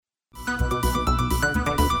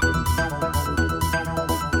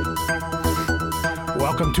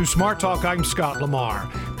Welcome to Smart Talk. I'm Scott Lamar.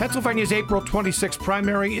 Pennsylvania's April 26th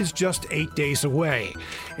primary is just 8 days away.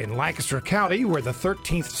 In Lancaster County, where the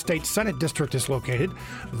 13th State Senate District is located,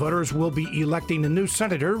 voters will be electing a new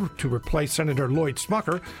senator to replace Senator Lloyd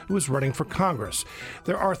Smucker, who is running for Congress.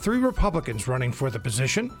 There are 3 Republicans running for the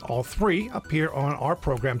position. All 3 appear on our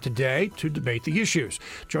program today to debate the issues.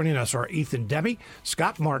 Joining us are Ethan Demme,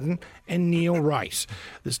 Scott Martin, and Neal Rice.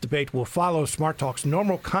 This debate will follow Smart Talk's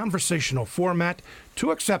normal conversational format. 2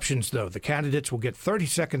 exceptions, though. The candidates will get 30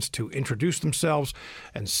 seconds to introduce themselves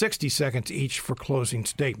and 60 seconds each for closing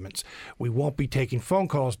statements. We won't be taking phone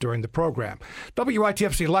calls during the program.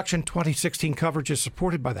 WITF's election 2016 coverage is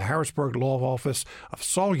supported by the Harrisburg Law Office of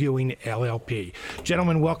Saul Ewing, LLP.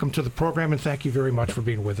 Gentlemen, welcome to the program, and thank you very much for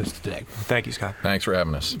being with us today. Thank you, Scott. Thanks for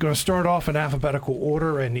having us. I'm going to start off in alphabetical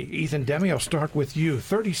order, and Ethan Demme, I'll start with you.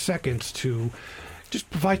 30 seconds to just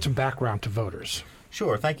provide some background to voters.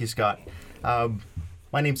 Sure. Thank you, Scott.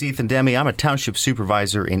 My name's Ethan Demme. I'm a township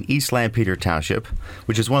supervisor in East Lampeter Township,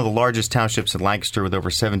 which is one of the largest townships in Lancaster with over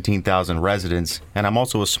 17,000 residents, and I'm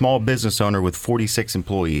also a small business owner with 46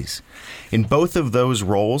 employees. In both of those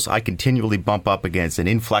roles, I continually bump up against an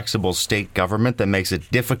inflexible state government that makes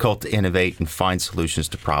it difficult to innovate and find solutions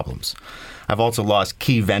to problems. I've also lost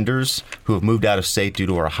key vendors who have moved out of state due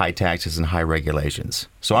to our high taxes and high regulations.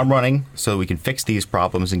 So I'm running so we can fix these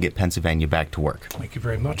problems and get Pennsylvania back to work. Thank you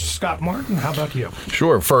very much. Scott Martin, how about you?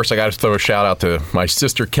 Sure. First, I got to throw a shout out to my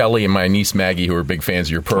sister Kelly and my niece Maggie, who are big fans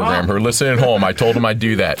of your program, who are listening at home. I told them I'd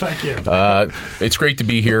do that. Thank you. It's great to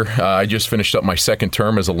be here. I just finished up my second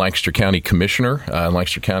term as a Lancaster County Commissioner. In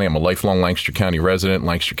Lancaster County, I'm a lifelong Lancaster County resident,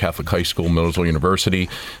 Lancaster Catholic High School, Middlesville University.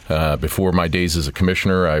 Before my days as a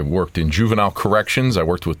commissioner, I worked in juvenile corrections. I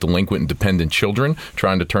worked with delinquent and dependent children,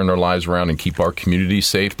 trying to turn their lives around and keep our community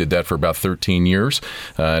safe. Did that for about 13 years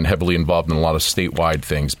and heavily involved in a lot of statewide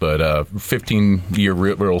things, but 15-year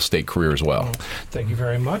real estate career as well. Thank you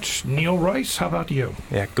very much. Neal Rice, how about you?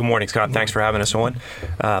 Yeah, good morning, Scott. Thanks for having us on.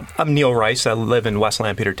 I'm Neal Rice. I live in West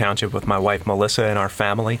Lampeter Township with my wife, Melissa, and our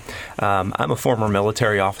family. I'm a former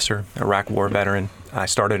military officer, Iraq War veteran. I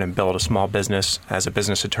started and built a small business as a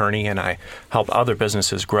business attorney, and I help other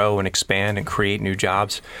businesses grow and expand and create new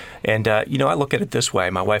jobs. And, I look at it this way.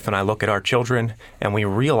 My wife and I look at our children, and we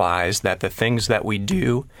realize that the things that we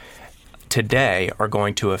do today are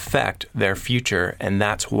going to affect their future, and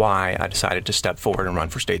that's why I decided to step forward and run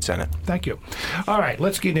for state senate. Thank you. All right,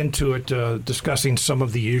 let's get into it, discussing some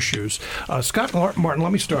of the issues. Scott Martin,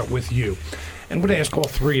 let me start with you. And I'm going to ask all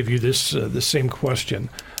 3 of you the same question.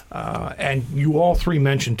 And you all 3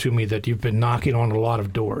 mentioned to me that you've been knocking on a lot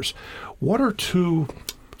of doors. What are 1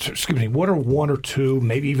 or 2,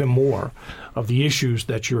 maybe even more, of the issues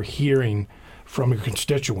that you're hearing from your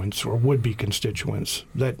constituents or would-be constituents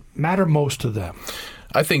that matter most to them?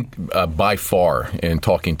 I think by far, in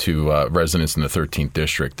talking to residents in the 13th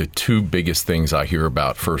District, the 2 biggest things I hear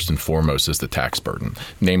about first and foremost is the tax burden,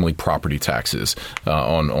 namely property taxes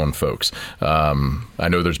on folks. I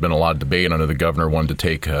know there's been a lot of debate. I know the governor wanted to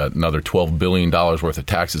take another $12 billion worth of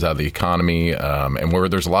taxes out of the economy, and where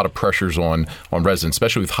there's a lot of pressures on residents,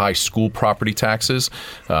 especially with high school property taxes,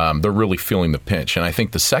 they're really feeling the pinch. And I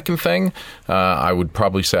think the second thing I would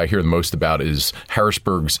probably say I hear the most about is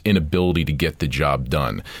Harrisburg's inability to get the job done.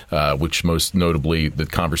 Which most notably the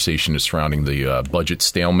conversation is surrounding the budget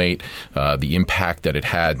stalemate, the impact that it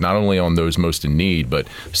had not only on those most in need, but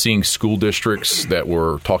seeing school districts that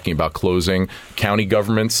were talking about closing, county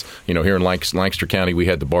governments. Here in Lancaster County, we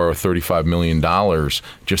had to borrow $35 million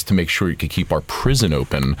just to make sure we could keep our prison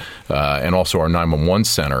open and also our 911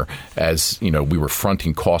 center, as we were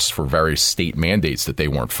fronting costs for various state mandates that they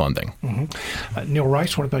weren't funding. Mm-hmm. Neal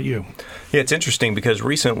Rice, what about you? Yeah, it's interesting because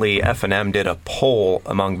recently F&M did a poll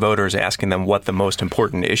among voters asking them what the most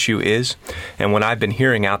important issue is. And what I've been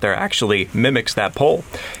hearing out there actually mimics that poll.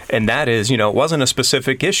 And that is, it wasn't a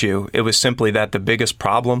specific issue. It was simply that the biggest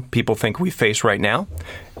problem people think we face right now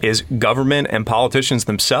is government and politicians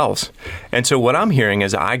themselves. And so what I'm hearing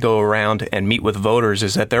as I go around and meet with voters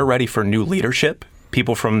is that they're ready for new leadership,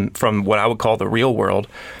 people from what I would call the real world,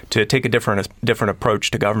 to take a different approach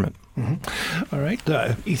to government. Mm-hmm. All right.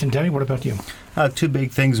 Ethan Demme, what about you? 2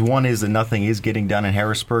 big things. One is that nothing is getting done in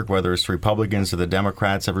Harrisburg, whether it's the Republicans or the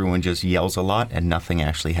Democrats. Everyone just yells a lot and nothing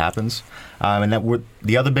actually happens.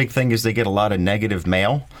 The other big thing is they get a lot of negative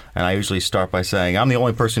mail. And I usually start by saying, I'm the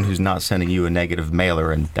only person who's not sending you a negative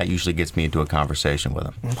mailer, and that usually gets me into a conversation with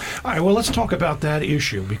them. All right. Well, let's talk about that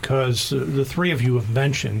issue because the 3 of you have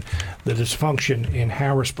mentioned the dysfunction in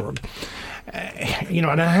Harrisburg.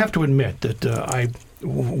 And I have to admit that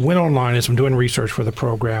went online as I'm doing research for the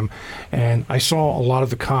program, and I saw a lot of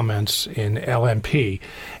the comments in LMP,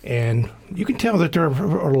 and you can tell that there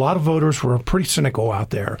are a lot of voters who are pretty cynical out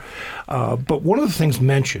there. But one of the things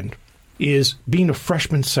mentioned is being a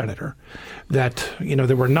freshman senator, that,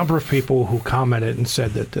 there were a number of people who commented and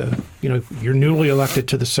said that, you're newly elected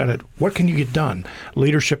to the Senate. What can you get done?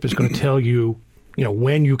 Leadership is going to tell you,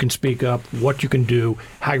 when you can speak up, what you can do,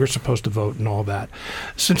 how you're supposed to vote, and all that.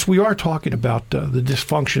 Since we are talking about the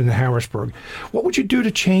dysfunction in Harrisburg, what would you do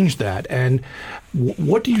to change that? And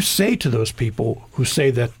what do you say to those people who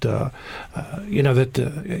say that,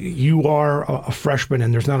 you are a freshman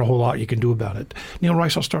and there's not a whole lot you can do about it? Neal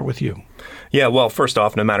Rice, I'll start with you. Yeah, well, first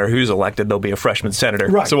off, no matter who's elected, there'll be a freshman senator.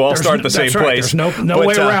 Right. So we'll all start at the same place. There's no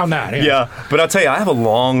way around that. Yeah, but I'll tell you, I have a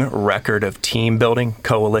long record of team building,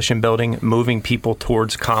 coalition building, moving people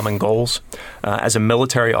towards common goals. As a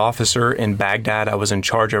military officer in Baghdad, I was in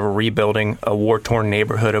charge of rebuilding a war-torn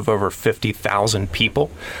neighborhood of over 50,000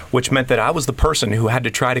 people, which meant that I was the person who had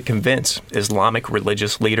to try to convince Islamic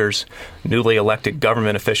religious leaders, newly elected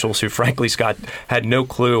government officials who, frankly, Scott, had no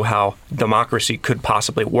clue how democracy could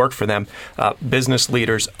possibly work for them, business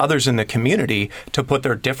leaders, others in the community, to put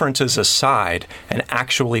their differences aside and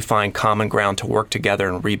actually find common ground to work together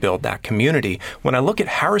and rebuild that community. When I look at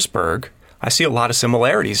Harrisburg, I see a lot of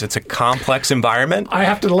similarities. It's a complex environment. I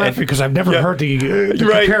have to laugh because I've never heard the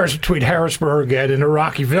comparison between Harrisburg and an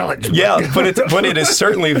Iraqi village. Yeah, but it is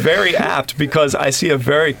certainly very apt because I see a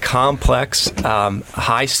very complex,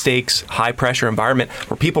 high-stakes, high-pressure environment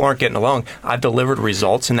where people aren't getting along. I've delivered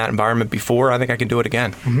results in that environment before. I think I can do it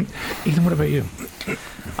again. Mm-hmm. Ethan, what about you?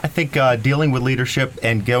 I think dealing with leadership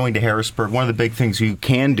and going to Harrisburg, one of the big things you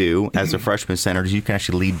can do as a freshman senator is you can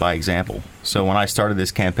actually lead by example. So when I started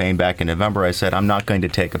this campaign back in November, I said, I'm not going to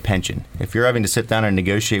take a pension. If you're having to sit down and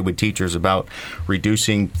negotiate with teachers about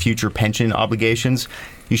reducing future pension obligations,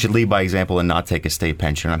 you should lead by example and not take a state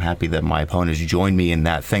pension. I'm happy that my opponents joined me in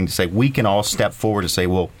that thing to say we can all step forward and say,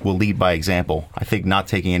 well, we'll lead by example. I think not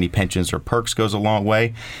taking any pensions or perks goes a long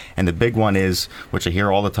way. And the big one is, which I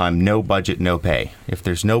hear all the time, no budget, no pay. If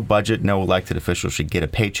there's no budget, no elected official should get a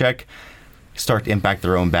paycheck, start to impact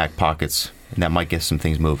their own back pockets, and that might get some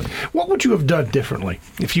things moving. What would you have done differently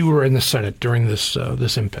if you were in the Senate during this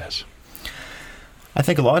impasse? I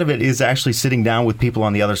think a lot of it is actually sitting down with people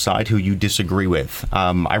on the other side who you disagree with.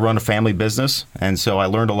 I run a family business, and so I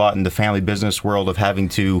learned a lot in the family business world of having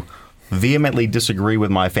to vehemently disagree with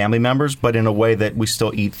my family members, but in a way that we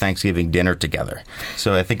still eat Thanksgiving dinner together.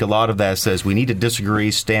 So I think a lot of that says we need to disagree,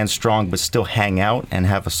 stand strong, but still hang out and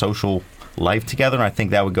have a social life together, and I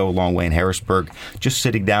think that would go a long way in Harrisburg, just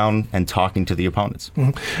sitting down and talking to the opponents.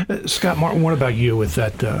 Mm-hmm. Scott, Martin, what about you with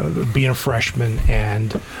that being a freshman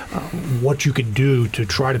and what you could do to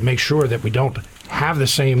try to make sure that we don't have the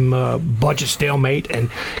same budget stalemate and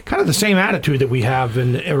kind of the same attitude that we have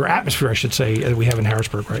or atmosphere, I should say, that we have in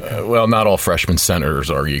Harrisburg right now? Well, not all freshman senators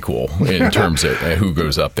are equal in terms of who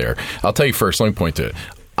goes up there. I'll tell you first, let me point to it.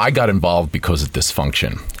 I got involved because of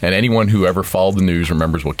dysfunction. And anyone who ever followed the news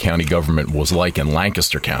remembers what county government was like in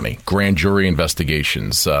Lancaster County. Grand jury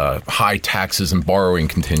investigations, high taxes and borrowing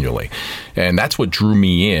continually. And that's what drew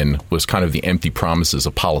me in, was kind of the empty promises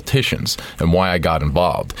of politicians and why I got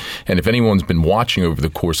involved. And if anyone's been watching over the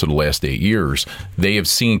course of the last 8 years, they have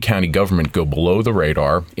seen county government go below the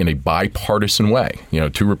radar in a bipartisan way.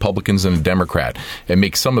 2 Republicans and a Democrat, and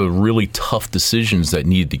make some of the really tough decisions that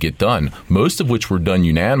needed to get done, most of which were done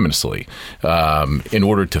unanimously in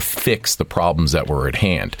order to fix the problems that were at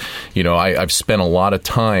hand. I've spent a lot of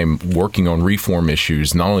time working on reform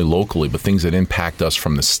issues, not only locally, but things that impact us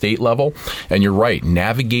from the state level. And you're right,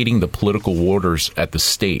 navigating the political waters at the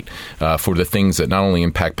state for the things that not only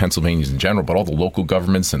impact Pennsylvanians in general, but all the local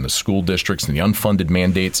governments and the school districts and the unfunded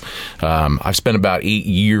mandates. I've spent about 8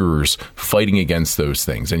 years fighting against those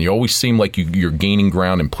things. And you always seem like you're gaining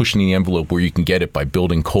ground and pushing the envelope where you can get it by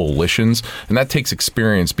building coalitions. And that takes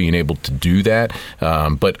experience being able to do that.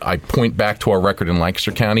 But I point back to our record in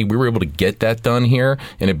Lancaster County. We were able to get that done here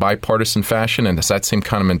in a bipartisan fashion. And it's that same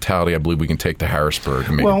kind of mentality I believe we can take to Harrisburg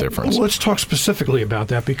and make a difference. Let's talk specifically about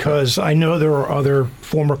that, because I know there are other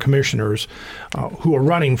former commissioners who are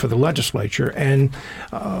running for the legislature, and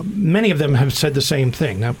many of them have said the same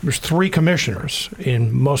thing. Now, there's 3 commissioners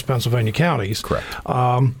in most Pennsylvania counties. Correct.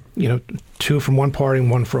 2 from one party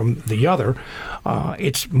and 1 from the other.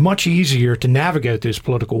 It's much easier to navigate these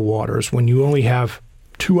political waters when you only have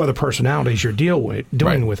two other personalities you're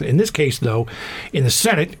dealing with. In this case, though, in the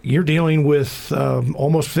Senate, you're dealing with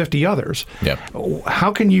almost 50 others. Yep.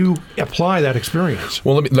 How can you apply that experience?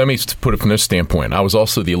 Well, let me put it from this standpoint. I was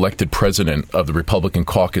also the elected president of the Republican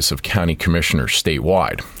Caucus of County Commissioners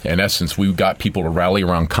statewide. In essence, we got people to rally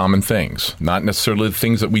around common things, not necessarily the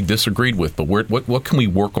things that we disagreed with, but what can we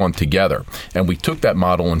work on together? And we took that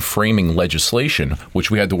model in framing legislation,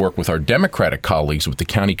 which we had to work with our Democratic colleagues with the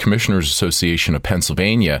County Commissioners Association of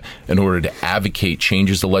Pennsylvania in order to advocate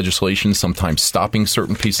changes to legislation, sometimes stopping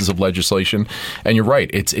certain pieces of legislation. And you're right,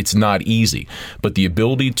 it's not easy. But the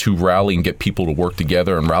ability to rally and get people to work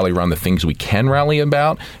together and rally around the things we can rally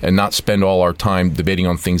about and not spend all our time debating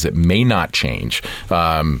on things that may not change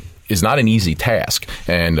is not an easy task.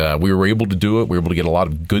 And we were able to do it. We were able to get a lot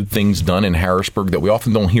of good things done in Harrisburg that we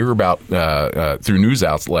often don't hear about through news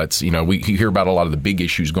outlets. We hear about a lot of the big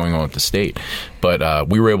issues going on at the state. But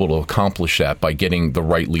we were able to accomplish that by getting the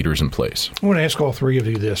right leaders in place. I want to ask all three of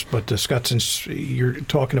you this, but Scott, since you're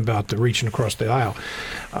talking about the reaching across the aisle,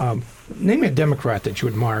 name me a Democrat that you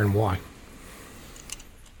admire and why.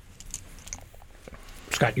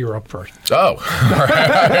 Scott, you're up first. Oh,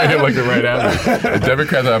 you're looking right at me. The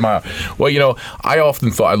Democrats, well, I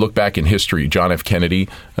often thought, I look back in history, John F. Kennedy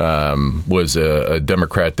was a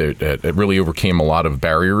Democrat that really overcame a lot of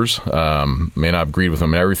barriers. May not agree with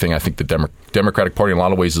him and everything. I think the Democratic Party in a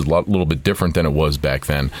lot of ways is a little bit different than it was back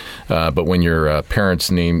then. But when your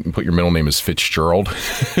parents' name, put your middle name is Fitzgerald,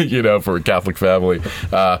 for a Catholic family,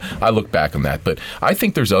 I look back on that. But I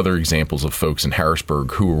think there's other examples of folks in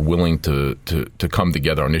Harrisburg who are willing to come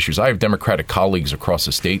together on issues. I have Democratic colleagues across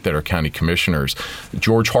the state that are county commissioners.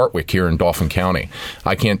 George Hartwick here in Dauphin County.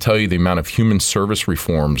 I can't tell you the amount of human service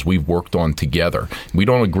reforms we've worked on together. We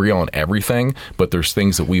don't agree on everything, but there's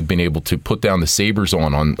things that we've been able to put down the sabers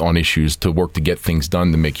on issues to work to get things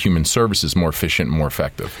done to make human services more efficient and more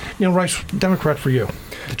effective. Neal Rice, Democrat for you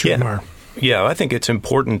that you admire. Yeah, I think it's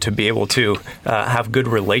important to be able to have good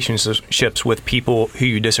relationships with people who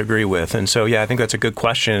you disagree with. And so, I think that's a good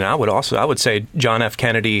question. And I would say John F.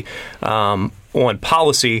 Kennedy on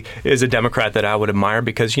policy is a Democrat that I would admire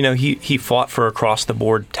because, he fought for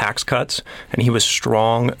across-the-board tax cuts, and he was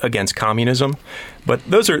strong against communism. But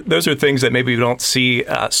those are things that maybe we don't see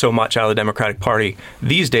so much out of the Democratic Party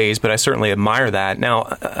these days, but I certainly admire that.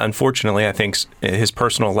 Now, unfortunately, I think his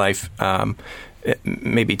personal life it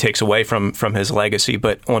maybe takes away from his legacy,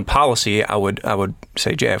 but on policy, I would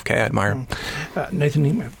say JFK. I admire him.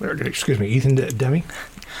 Ethan Demme.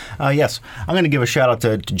 Yes, I'm going to give a shout out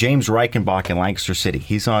to James Reichenbach in Lancaster City.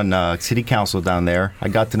 He's on city council down there. I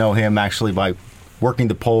got to know him actually by working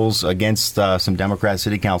the polls against some Democrat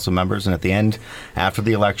city council members, and at the end, after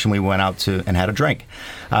the election, we went out and had a drink.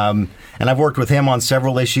 And I've worked with him on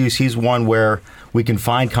several issues. He's one where we can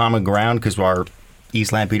find common ground because our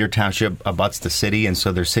East Lampeter Township abuts the city, and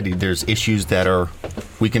so there's issues that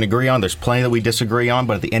we can agree on. There's plenty that we disagree on,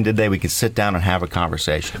 but at the end of the day, we can sit down and have a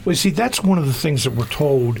conversation. Well, see, that's one of the things that we're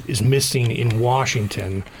told is missing in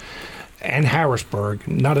Washington and Harrisburg,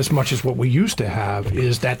 not as much as what we used to have,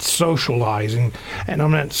 is that socializing. And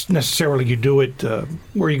I'm not necessarily you do it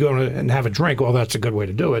where you go and have a drink. Well, that's a good way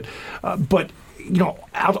to do it. But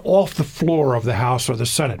out off the floor of the House or the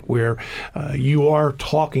Senate, where you are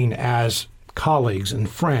talking as colleagues and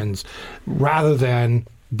friends rather than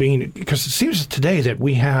because it seems today that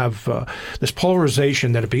we have this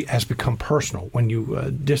polarization that has become personal when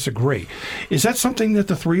you disagree. Is that something that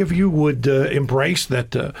the three of you would embrace,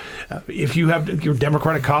 that if you have your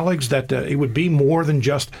Democratic colleagues, that it would be more than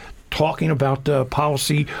just talking about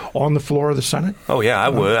policy on the floor of the Senate? Oh, yeah, I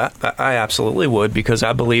would. I absolutely would, because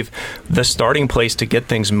I believe the starting place to get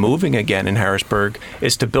things moving again in Harrisburg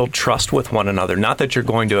is to build trust with one another. Not that you're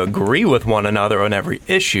going to agree with one another on every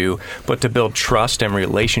issue, but to build trust and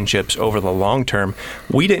relationships over the long term.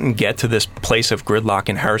 We didn't get to this place of gridlock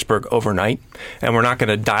in Harrisburg overnight, and we're not going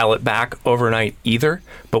to dial it back overnight either,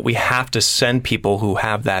 but we have to send people who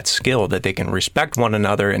have that skill, that they can respect one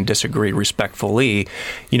another and disagree respectfully.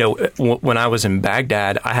 When I was in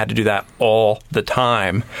Baghdad, I had to do that all the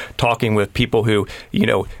time, talking with people who,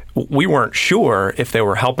 we weren't sure if they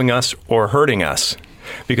were helping us or hurting us,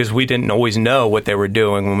 because we didn't always know what they were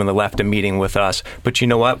doing when they left a meeting with us. But you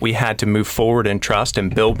know what? We had to move forward in trust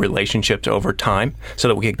and build relationships over time so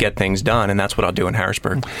that we could get things done, and that's what I'll do in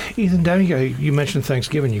Harrisburg. Ethan Demme, you mentioned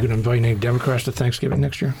Thanksgiving. You going to invite any Democrats to Thanksgiving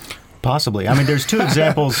next year? Possibly. I mean, there's two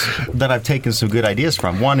examples that I've taken some good ideas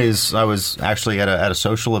from. One is I was actually at a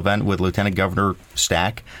social event with Lieutenant Governor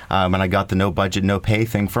Stack, and I got the no budget, no pay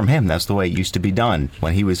thing from him. That's the way it used to be done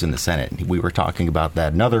when he was in the Senate. We were talking about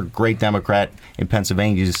that. Another great Democrat in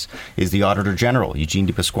Pennsylvania is the Auditor General, Eugene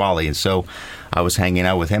DePasquale. And so I was hanging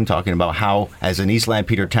out with him talking about how, as an East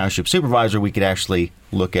Lampeter Township supervisor, we could actually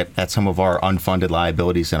look at some of our unfunded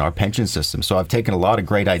liabilities in our pension system. So I've taken a lot of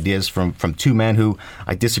great ideas from two men who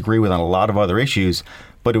I disagree with on a lot of other issues,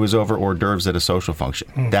 but it was over hors d'oeuvres at a social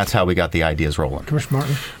function. That's how we got the ideas rolling. Commissioner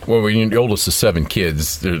Martin? Well, when you're the oldest of 7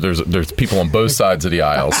 kids, there's people on both sides of the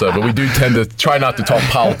aisle. So, but we do tend to try not to talk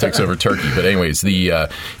politics over turkey. But anyways,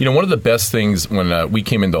 one of the best things when we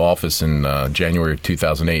came into office in January of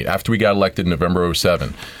 2008, after we got elected in November of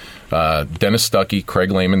 2007, Dennis Stuckey,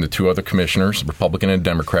 Craig Lehman, the two other commissioners, Republican and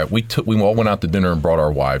Democrat, we all went out to dinner and brought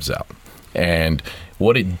our wives out. And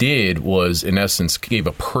what it did was, in essence, gave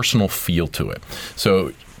a personal feel to it.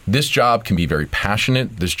 So this job can be very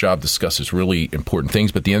passionate. This job discusses really important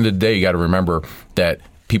things. But at the end of the day, you got to remember that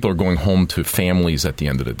people are going home to families at the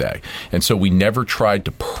end of the day. And so we never tried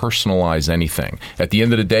to personalize anything. At the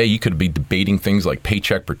end of the day, you could be debating things like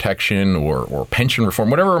paycheck protection or pension reform,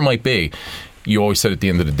 whatever it might be. You always said at the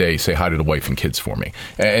end of the day, say hi to the wife and kids for me.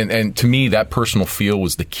 And to me, that personal feel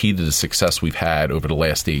was the key to the success we've had over the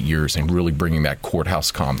last 8 years and really bringing that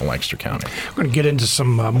courthouse calm to Lancaster County. We're going to get into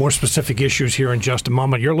some more specific issues here in just a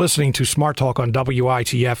moment. You're listening to Smart Talk on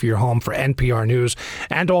WITF, your home for NPR News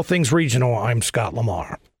and all things regional. I'm Scott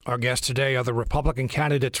Lamar. Our guests today are the Republican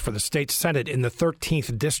candidates for the state Senate in the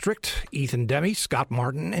 13th District, Ethan Demme, Scott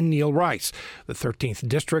Martin, and Neal Rice. The 13th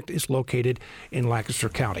District is located in Lancaster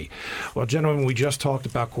County. Well, gentlemen, we just talked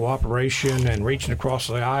about cooperation and reaching across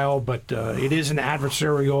the aisle, but it is an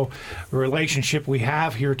adversarial relationship we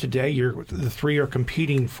have here today. The three are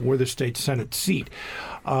competing for the state Senate seat.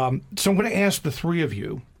 So I'm going to ask the three of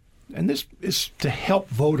you, and this is to help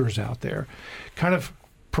voters out there, kind of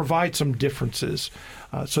provide some differences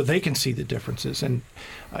so they can see the differences. And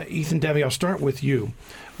Ethan Demme, I'll start with you.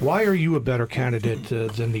 Why are you a better candidate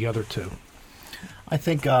than the other two? I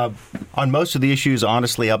think on most of the issues,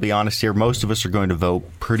 honestly, I'll be honest here, most of us are going to vote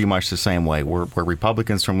pretty much the same way. We're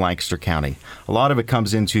Republicans from Lancaster County. A lot of it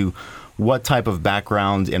comes into what type of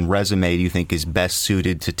background and resume do you think is best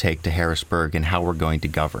suited to take to Harrisburg and how we're going to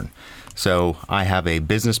govern. So I have a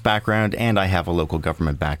business background and I have a local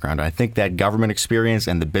government background. I think that government experience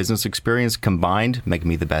and the business experience combined make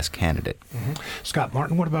me the best candidate. Mm-hmm. Scott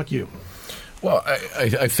Martin, what about you? Well,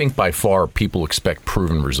 I think by far people expect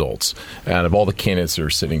proven results. And of all the candidates that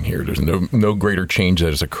are sitting here, there's no greater change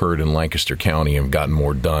that has occurred in Lancaster County and gotten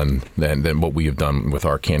more done than what we have done with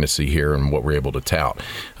our candidacy here and what we're able to tout.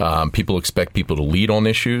 People expect people to lead on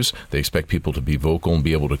issues. They expect people to be vocal and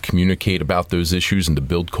be able to communicate about those issues and to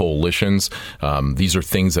build coalitions. These are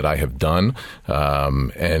things that I have done.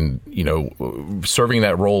 And, serving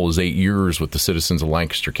that role is 8 years with the citizens of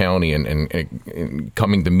Lancaster County and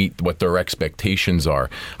coming to meet what their expectations are.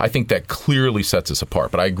 I think that clearly sets us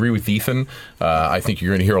apart. But I agree with Ethan. I think you're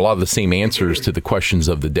going to hear a lot of the same answers to the questions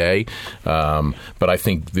of the day. But I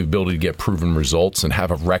think the ability to get proven results and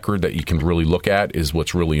have a record that you can really look at is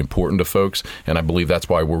what's really important to folks. And I believe that's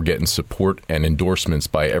why we're getting support and endorsements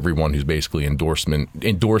by everyone who's basically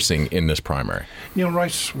endorsing in this primary. Neal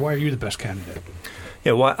Rice, why are you the best candidate?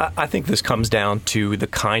 Yeah, well, I think this comes down to the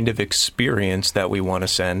kind of experience that we want to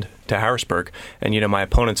send to Harrisburg. And, my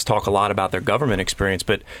opponents talk a lot about their government experience,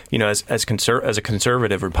 but, as a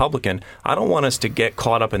conservative Republican, I don't want us to get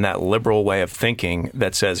caught up in that liberal way of thinking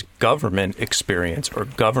that says government experience or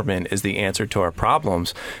government is the answer to our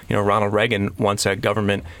problems. Ronald Reagan once said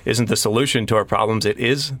government isn't the solution to our problems, it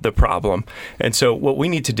is the problem. And so what we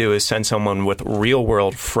need to do is send someone with real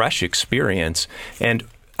world, fresh experience. And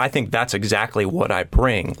I think that's exactly what I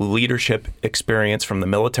bring. Leadership experience from the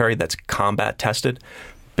military that's combat tested,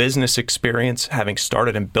 business experience, having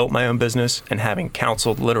started and built my own business and having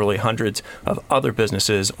counseled literally hundreds of other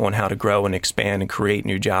businesses on how to grow and expand and create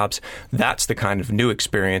new jobs. That's the kind of new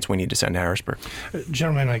experience we need to send to Harrisburg.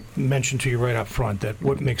 Gentlemen, I mentioned to you right up front that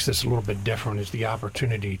what makes this a little bit different is the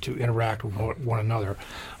opportunity to interact with one another.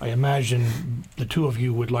 I imagine the two of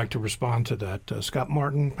you would like to respond to that. Scott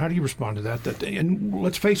Martin, how do you respond to that? And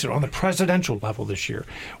let's face it, on the presidential level this year,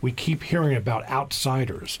 we keep hearing about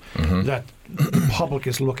outsiders, that the public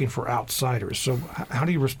is looking for outsiders. So how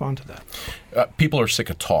do you respond to that? People are sick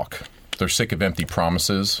of talk. They're sick of empty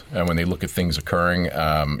promises, and when they look at things occurring,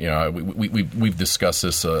 we've discussed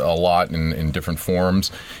this a lot in different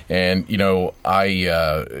forums, and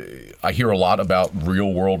I hear a lot about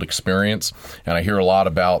real world experience, and I hear a lot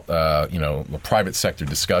about the private sector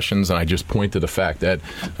discussions, and I just point to the fact that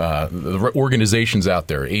the organizations out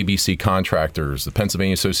there, ABC Contractors, the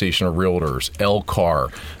Pennsylvania Association of Realtors,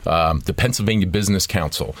 LCAR, the Pennsylvania Business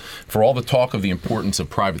Council, for all the talk of the importance of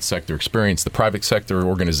private sector experience, the private sector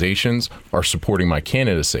organizations are supporting my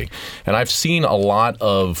candidacy. And I've seen a lot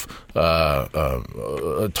of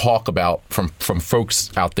talk about from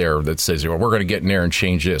folks out there that says, we're going to get in there and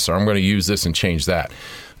change this, or I'm going to use this and change that.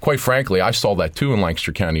 Quite frankly, I saw that too in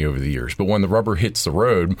Lancaster County over the years. But when the rubber hits the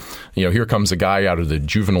road, here comes a guy out of the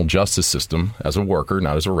juvenile justice system as a worker,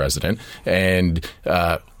 not as a resident. And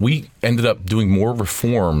we ended up doing more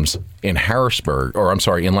reforms in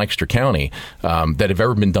in Lancaster County that have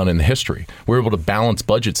ever been done in the history. We were able to balance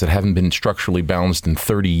budgets that haven't been structurally balanced in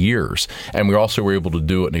 30 years. And we also were able to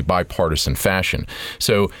do it in a bipartisan fashion.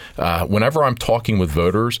 So whenever I'm talking with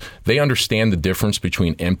voters, they understand the difference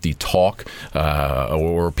between empty talk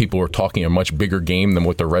or people who are talking a much bigger game than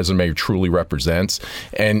what their resume truly represents.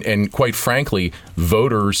 And quite frankly,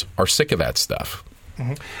 voters are sick of that stuff.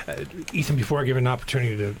 Mm-hmm. Ethan, before I give an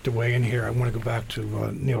opportunity to weigh in here, I want to go back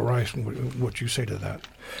to Neal Rice and what you say to that.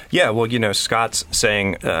 Yeah, well, Scott's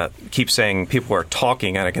saying, keeps saying people are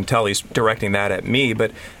talking, and I can tell he's directing that at me.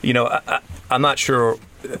 But, I'm not sure.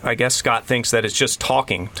 I guess Scott thinks that it's just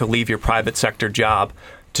talking to leave your private sector job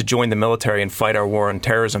to join the military and fight our war on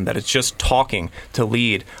terrorism, that it's just talking to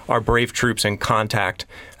lead our brave troops in contact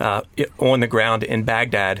on the ground in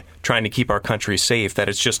Baghdad trying to keep our country safe, that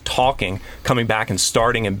it's just talking, coming back and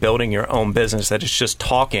starting and building your own business, that it's just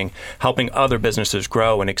talking, helping other businesses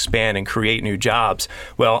grow and expand and create new jobs.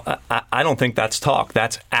 Well, I don't think that's talk.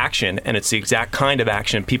 That's action, and it's the exact kind of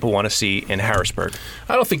action people want to see in Harrisburg.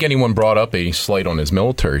 I don't think anyone brought up a slight on his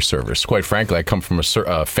military service. Quite frankly, I come from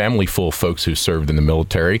a family full of folks who served in the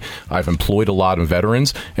military. I've employed a lot of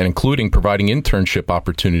veterans, and including providing internship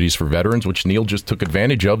opportunities for veterans, which Neal just took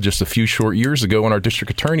advantage of just a few short years ago in our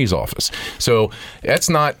district attorney's office. So that's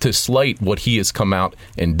not to slight what he has come out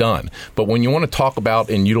and done. But when you want to talk about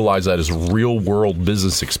and utilize that as real world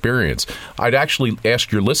business experience, I'd actually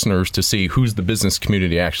ask your listeners to see who's the business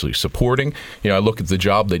community actually supporting. I look at the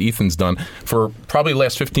job that Ethan's done for probably the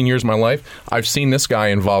last 15 years of my life. I've seen this guy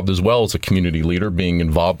involved as well as a community leader, being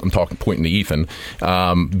involved. I'm pointing to Ethan,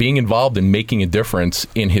 being involved in making a difference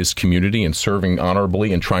in his community and serving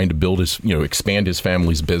honorably and trying to build his, expand his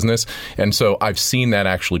family's business. And so I've seen that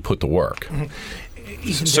actually put to work.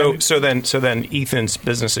 Mm-hmm. So then Ethan's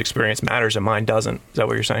business experience matters and mine doesn't. Is that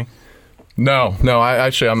what you're saying? No.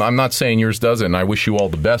 I'm not saying yours doesn't. I wish you all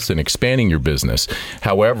the best in expanding your business.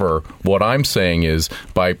 However, what I'm saying is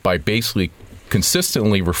by basically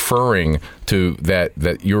consistently referring to that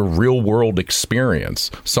your real world experience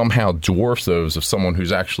somehow dwarfs those of someone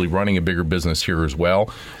who's actually running a bigger business here as well,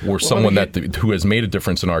 or someone who has made a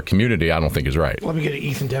difference in our community, I don't think is right. Let me get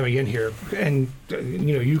Ethan Demme in here, and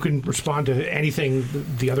you can respond to anything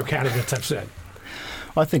the other candidates have said.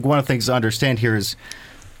 Well, I think one of the things to understand here is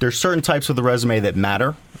there's certain types of the resume that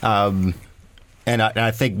matter, and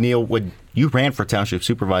I think, Neal, you ran for township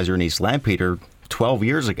supervisor in East Lampeter 12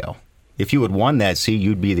 years ago. If you had won that seat,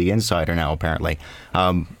 you'd be the insider now, apparently.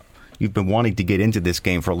 You've been wanting to get into this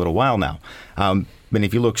game for a little while now. But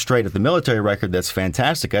if you look straight at the military record, that's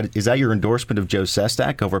fantastic. Is that your endorsement of Joe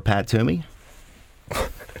Sestak over Pat Toomey?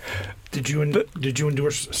 Did you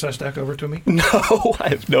endorse Sestak over Toomey? No, I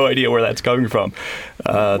have no idea where that's coming from.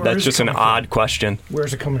 That's just an odd question.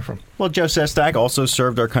 Where's it coming from? Well, Joe Sestak also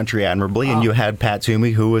served our country admirably, and you had Pat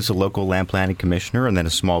Toomey, who was a local land planning commissioner and then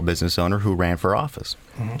a small business owner who ran for office.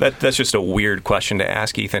 Mm-hmm. That's just a weird question to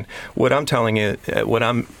ask, Ethan. What I'm telling you,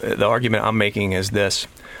 the argument I'm making is this.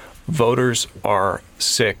 Voters are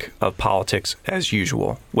sick of politics as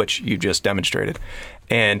usual, which you just demonstrated.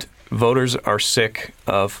 And voters are sick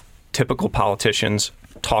of typical politicians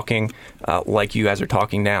talking like you guys are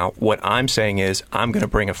talking now. What I'm saying is I'm going to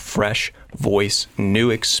bring a fresh voice, new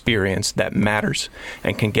experience that matters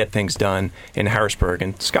and can get things done in Harrisburg.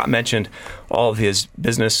 And Scott mentioned all of his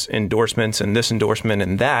business endorsements and this endorsement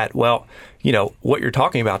and that. Well, what you're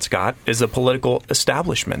talking about, Scott, is the political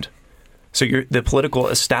establishment. So the political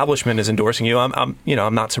establishment is endorsing you. I'm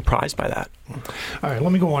not surprised by that. All right,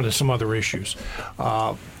 let me go on to some other issues.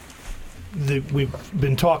 We've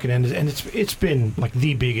been talking, and it's been like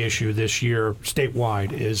the big issue this year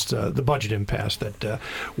statewide is the budget impasse that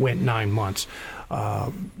went 9 months.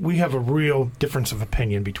 we have a real difference of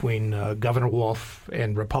opinion between Governor Wolf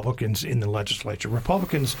and Republicans in the legislature.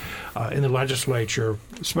 Republicans in the legislature,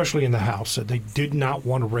 especially in the House, said they did not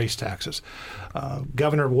want to raise taxes.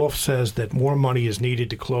 Governor Wolf says that more money is needed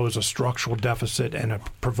to close a structural deficit and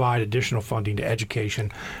provide additional funding to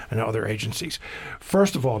education and other agencies.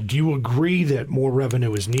 First of all, do you agree that more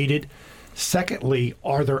revenue is needed? Secondly,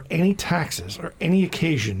 are there any taxes or any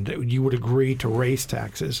occasion that you would agree to raise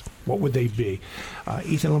taxes? What would they be?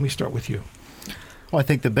 Ethan, let me start with you. Well, I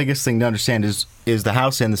think the biggest thing to understand is the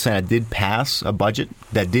House and the Senate did pass a budget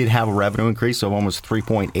that did have a revenue increase of almost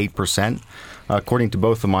 3.8%. According to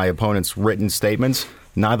both of my opponents' written statements,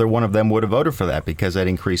 neither one of them would have voted for that because that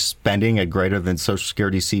increased spending at greater than Social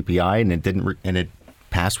Security CPI, and it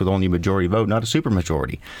passed with only a majority vote, not a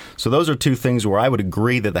supermajority. So those are two things where I would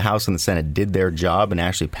agree that the House and the Senate did their job and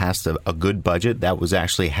actually passed a good budget that was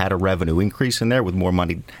actually had a revenue increase in there with more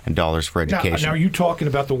money and dollars for education. Now are you talking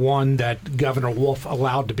about the one that Governor Wolf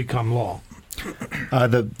allowed to become law?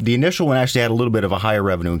 The initial one actually had a little bit of a higher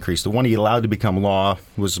revenue increase. The one he allowed to become law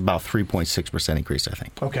was about 3.6% increase, I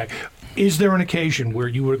think. Okay. Is there an occasion where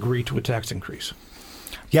you would agree to a tax increase?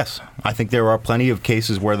 Yes, I think there are plenty of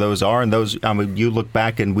cases where those are, and those. You look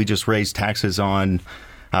back, and we just raised taxes on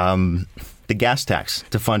the gas tax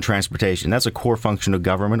to fund transportation. That's a core function of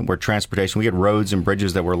government. Where transportation, we had roads and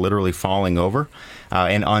bridges that were literally falling over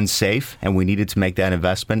and unsafe, and we needed to make that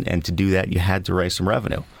investment. And to do that, you had to raise some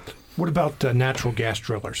revenue. What about natural gas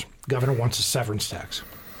drillers? Governor wants a severance tax.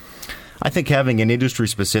 I think having an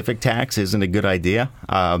industry-specific tax isn't a good idea.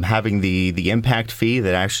 Having the impact fee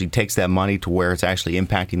that actually takes that money to where it's actually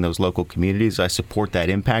impacting those local communities, I support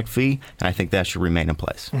that impact fee, and I think that should remain in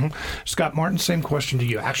place. Mm-hmm. Scott Martin, same question to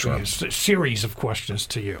you. Actually, sure. A series of questions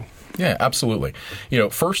to you. Yeah, absolutely.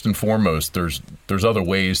 First and foremost, there's other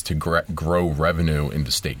ways to grow revenue in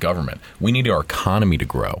the state government. We need our economy to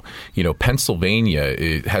grow.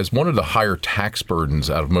 Pennsylvania has one of the higher tax burdens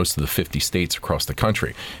out of most of the 50 states across the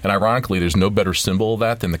country. And ironically, there's no better symbol of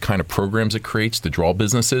that than the kind of programs it creates to draw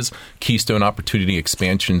businesses, Keystone Opportunity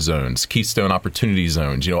Expansion Zones, Keystone Opportunity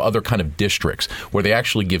Zones, other kind of districts where they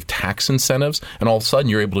actually give tax incentives. And all of a sudden,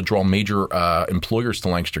 you're able to draw major employers to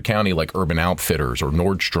Lancaster County like Urban Outfitters or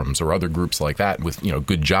Nordstrom's or other groups like that with,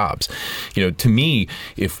 good jobs. To me,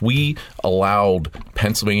 if we allowed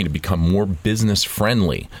Pennsylvania to become more business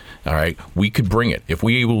friendly, all right, we could bring it. If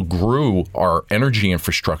we able to grow our energy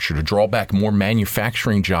infrastructure to draw back more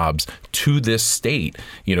manufacturing jobs to this state,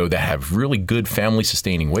 that have really good family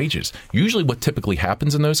sustaining wages. Usually what typically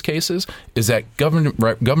happens in those cases is that government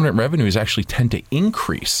revenues actually tend to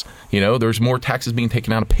increase. There's more taxes being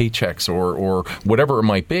taken out of paychecks or whatever it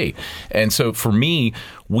might be. And so for me,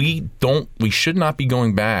 we should not be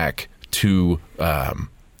going back to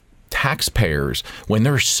taxpayers when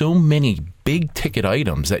there are so many big ticket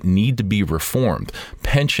items that need to be reformed.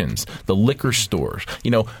 Pensions, the liquor stores.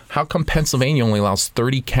 How come Pennsylvania only allows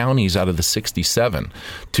 30 counties out of the 67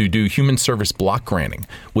 to do human service block granting,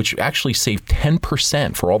 which actually saved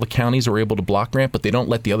 10% for all the counties that are able to block grant, but they don't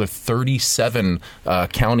let the other 37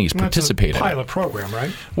 counties participate in it. That's a pilot program,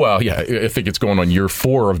 right? Well, yeah, I think it's going on year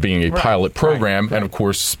 4 of being a pilot program, right. And of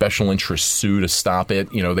course, special interests sue to stop it.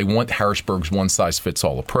 They want Harrisburg's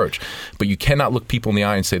one-size-fits-all approach. But you cannot look people in the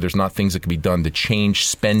eye and say there's not things that can be done to change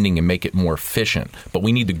spending and make it more efficient. But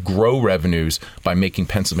we need to grow revenues by making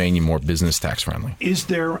Pennsylvania more business tax friendly. Is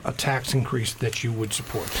there a tax increase that you would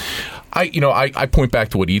support? I point back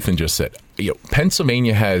to what Ethan just said.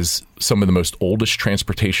 Pennsylvania has some of the most oldest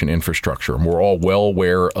transportation infrastructure, and we're all well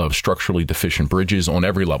aware of structurally deficient bridges on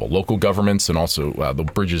every level, local governments and also the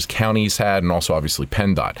bridges counties had, and also obviously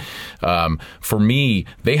PennDOT. For me,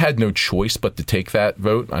 they had no choice but to take that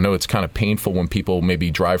vote. I know it's kind of painful when people maybe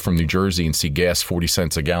drive from New Jersey and see gas 40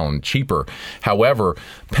 cents a gallon cheaper. However,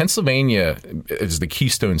 Pennsylvania is the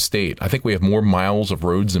keystone state. I think we have more miles of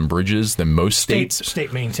roads and bridges than most states.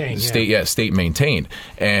 State maintained. State maintained.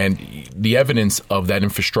 And the evidence of that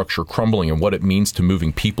infrastructure crumbling and what it means to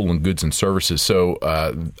moving people and goods and services. So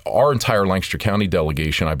our entire Lancaster County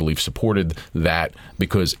delegation, I believe, supported that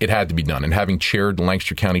because it had to be done. And having chaired the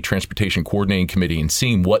Lancaster County Transportation Coordinating Committee and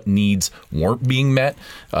seeing what needs weren't being met,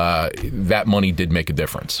 that money did make a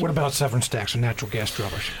difference. What about severance tax on natural gas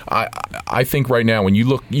drillers? I think right now, when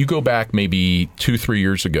you go back maybe 2-3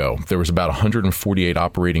 years ago, there was about 148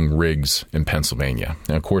 operating rigs in Pennsylvania.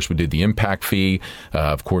 And of course, we did the impact fee,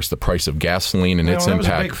 of course, the price of gasoline and its impact.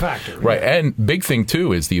 That was a big factor. Right. And big thing,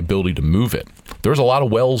 too, is the ability to move it. there's a lot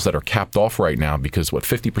of wells that are capped off right now because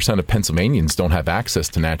 50% of Pennsylvanians don't have access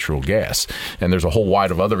to natural gas, and there's a whole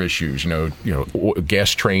wide of other issues,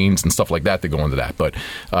 gas trains and stuff like that go into that. But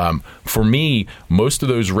for me, most of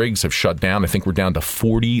those rigs have shut down. I think we're down to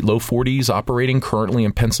low 40s operating currently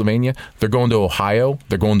in Pennsylvania. They're going to Ohio.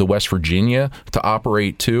 They're going to West Virginia to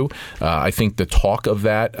operate too. I think the talk of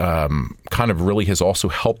that kind of really has also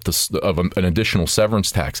helped us of an additional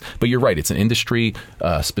severance tax. But you're right. It's an industry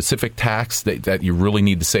specific tax that you really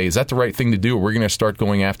need to say, is that the right thing to do? Or we're going to start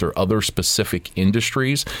going after other specific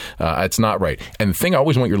industries? It's not right. And the thing I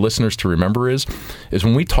always want your listeners to remember is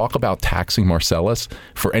when we talk about taxing Marcellus,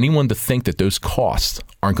 for anyone to think that those costs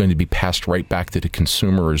aren't going to be passed right back to the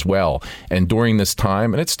consumer as well. And during this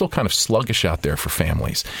time, and it's still kind of sluggish out there for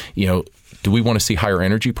families, do we want to see higher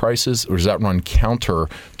energy prices, or does that run counter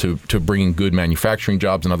to bringing good manufacturing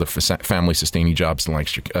jobs and other family-sustaining jobs in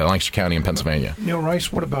Lancaster County and Pennsylvania? Neal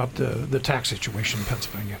Rice, what about the tax situation in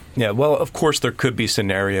Pennsylvania? Yeah, well, of course, there could be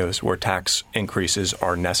scenarios where tax increases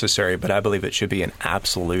are necessary, but I believe it should be an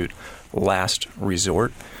absolute last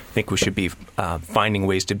resort. I think we should be finding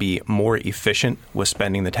ways to be more efficient with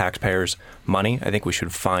spending the taxpayers' money. I think we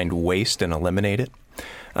should find waste and eliminate it.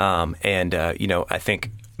 I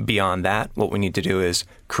think beyond that, what we need to do is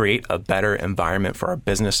create a better environment for our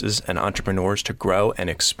businesses and entrepreneurs to grow and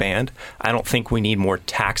expand. I don't think we need more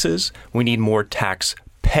taxes. We need more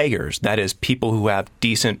taxpayers. That is, people who have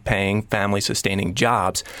decent paying, family-sustaining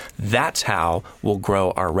jobs. That's how we'll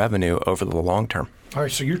grow our revenue over the long term. All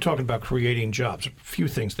right, so you're talking about creating jobs. A few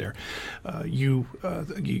things there. You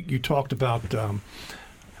talked about.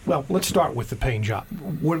 Well, let's start with the paying job.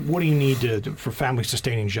 What do you need for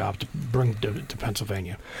family-sustaining jobs to bring to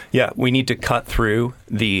Pennsylvania? Yeah, we need to cut through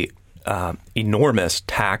the enormous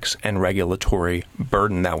tax and regulatory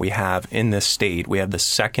burden that we have in this state. We have the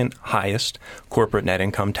second highest corporate net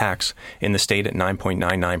income tax in the state at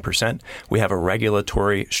 9.99%. We have a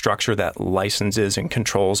regulatory structure that licenses and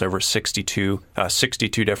controls over 62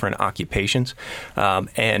 different occupations.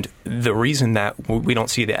 And the reason that we don't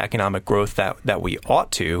see the economic growth that we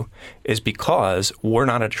ought to is because we're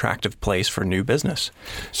not an attractive place for new business.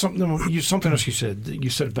 Something else you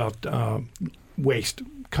said about waste.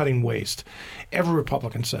 Cutting waste. Every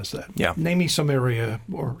Republican says that. Yeah. Name me some area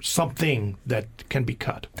or something that can be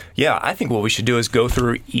cut. Yeah, I think what we should do is go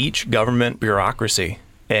through each government bureaucracy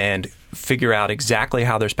and figure out exactly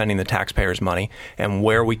how they're spending the taxpayers' money and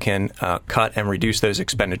where we can cut and reduce those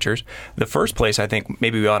expenditures. The first place I think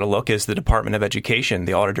maybe we ought to look is the Department of Education.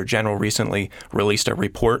 The Auditor General recently released a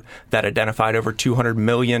report that identified over $200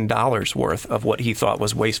 million worth of what he thought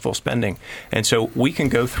was wasteful spending. And so we can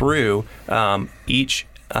go through each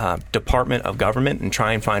department of government and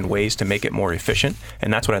try and find ways to make it more efficient.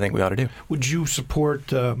 And that's what I think we ought to do. Would you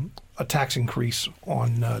support a tax increase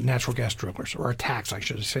on natural gas drillers, or a tax, I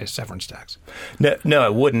should say, a severance tax? No, I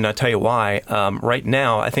wouldn't. I'll tell you why. Right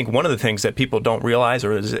now, I think one of the things that people don't realize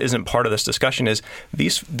or isn't part of this discussion is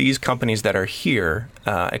these companies that are here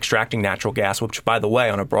extracting natural gas, which, by the way,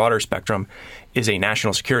 on a broader spectrum, is a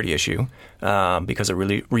national security issue because it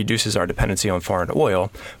really reduces our dependency on foreign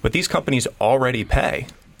oil. But these companies already pay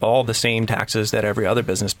all the same taxes that every other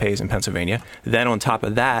business pays in Pennsylvania. Then on top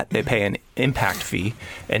of that, they pay an impact fee.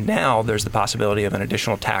 And now there's the possibility of an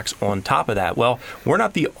additional tax on top of that. Well, we're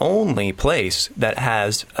not the only place that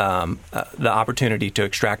has the opportunity to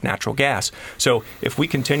extract natural gas. So if we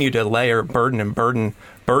continue to layer burden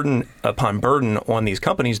upon burden on these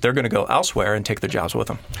companies, they're going to go elsewhere and take their jobs with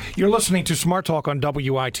them. You're listening to Smart Talk on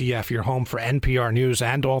WITF, your home for NPR News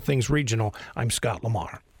and all things regional. I'm Scott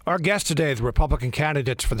Lamar. Our guests today are the Republican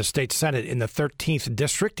candidates for the state Senate in the 13th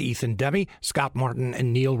District, Ethan Demme, Scott Martin,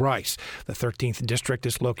 and Neal Rice. The 13th District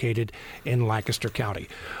is located in Lancaster County.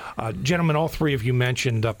 Gentlemen, all three of you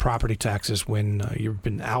mentioned property taxes when you've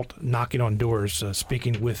been out knocking on doors,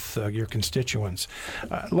 speaking with your constituents.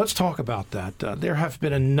 Let's talk about that. There have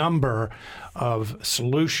been a number of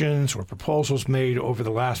solutions or proposals made over the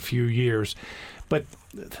last few years, but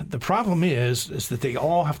the problem is that they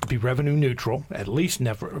all have to be revenue neutral, at least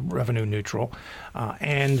revenue neutral,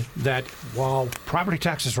 and that while property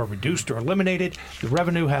taxes are reduced or eliminated, the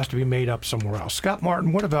revenue has to be made up somewhere else. Scott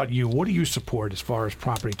Martin, what about you? What do you support as far as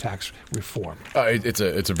property tax reform? It's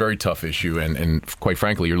a very tough issue, and quite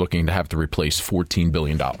frankly, you're looking to have to replace $14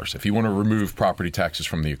 billion if you want to remove property taxes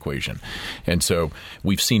from the equation. And so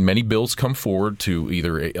we've seen many bills come forward to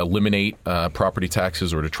either eliminate property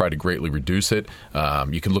taxes or to try to greatly reduce it.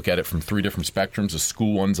 You can look at it from three different spectrums. The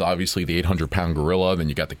school one's obviously the 800-pound gorilla. Then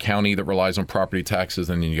you got the county that relies on property taxes.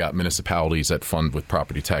 And then you got municipalities that fund with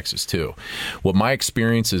property taxes, too. What my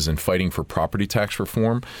experience is in fighting for property tax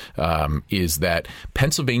reform is that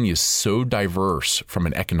Pennsylvania is so diverse from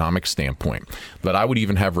an economic standpoint that I would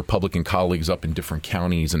even have Republican colleagues up in different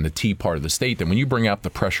counties in the T part of the state that when you bring up the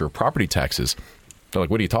pressure of property taxes, they're like,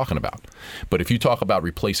 what are you talking about? But if you talk about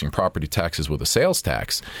replacing property taxes with a sales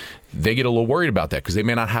tax, they get a little worried about that because they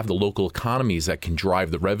may not have the local economies that can drive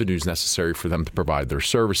the revenues necessary for them to provide their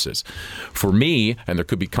services. For me, and there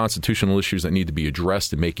could be constitutional issues that need to be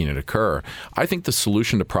addressed in making it occur, I think the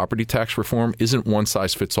solution to property tax reform isn't one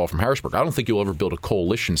size fits all from Harrisburg. I don't think you'll ever build a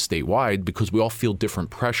coalition statewide because we all feel different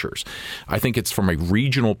pressures. I think it's from a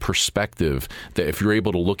regional perspective that if you're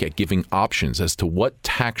able to look at giving options as to what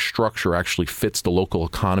tax structure actually fits the local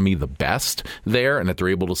economy the best there and that they're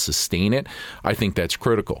able to sustain it, I think that's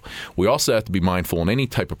critical. We also have to be mindful in any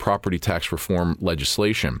type of property tax reform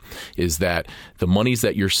legislation is that the monies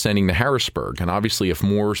that you're sending to Harrisburg, and obviously if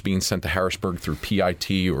more is being sent to Harrisburg through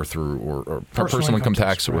PIT or through or personal income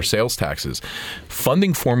tax or sales taxes,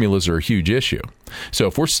 funding formulas are a huge issue. So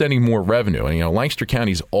if we're sending more revenue, and Lancaster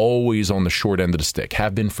County is always on the short end of the stick,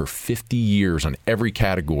 have been for 50 years on every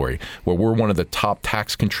category, where we're one of the top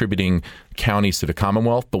tax contributing counties to the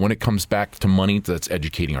Commonwealth. But when it comes back to money that's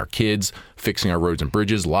educating our kids, fixing our roads and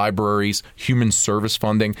bridges, libraries, human service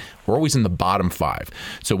funding, we're always in the bottom 5.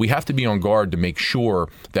 So we have to be on guard to make sure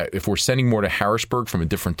that if we're sending more to Harrisburg from a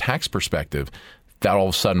different tax perspective, that all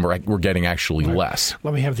of a sudden we're getting actually less.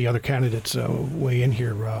 Let me have the other candidates weigh in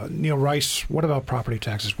here. Neal Rice, what about property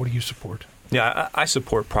taxes? What do you support? Yeah, I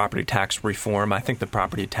support property tax reform. I think the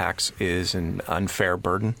property tax is an unfair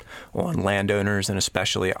burden on landowners and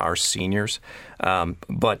especially our seniors.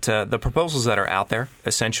 But the proposals that are out there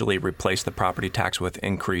essentially replace the property tax with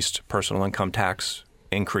increased personal income tax,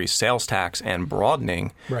 increased sales tax, and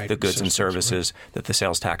broadening the goods and services that the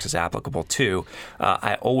sales tax is applicable to.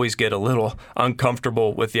 I always get a little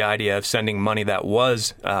uncomfortable with the idea of sending money that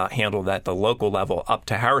was handled at the local level up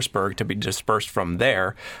to Harrisburg to be dispersed from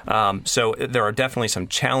there. So there are definitely some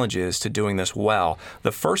challenges to doing this well.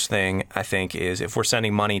 The first thing, I think, is if we're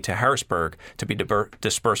sending money to Harrisburg to be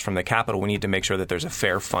dispersed from the capital, we need to make sure that there's a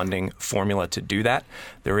fair funding formula to do that.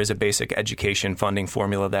 There is a basic education funding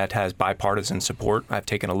formula that has bipartisan support. I've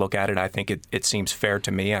taken a look at it. I think it seems fair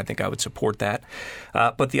to me. I think I would support that.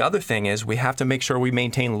 But the other thing is we have to make sure we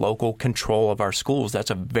maintain local control of our schools. That's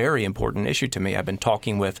a very important issue to me. I've been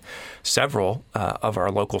talking with several of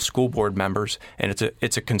our local school board members, and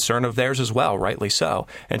it's a concern of theirs as well, rightly so.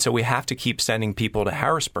 And so we have to keep sending people to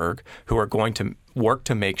Harrisburg who are going to work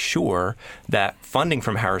to make sure that funding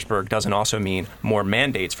from Harrisburg doesn't also mean more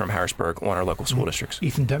mandates from Harrisburg on our local school districts.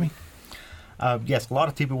 Ethan Demme? Yes, a lot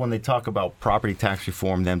of people, when they talk about property tax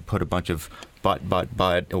reform, then put a bunch of but,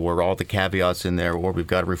 or all the caveats in there, or we've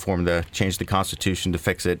got to reform change the Constitution to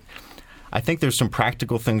fix it. I think there's some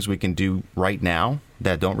practical things we can do right now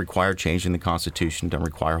that don't require changing the Constitution, don't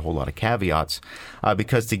require a whole lot of caveats,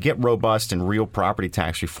 because to get robust and real property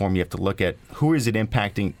tax reform, you have to look at who is it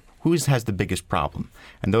impacting. Who has the biggest problem?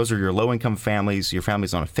 And those are your low-income families, your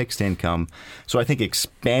families on a fixed income. So I think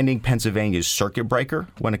expanding Pennsylvania's circuit breaker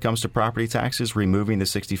when it comes to property taxes, removing the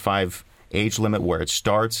 65 age limit where it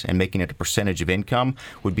starts and making it a percentage of income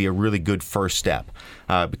would be a really good first step.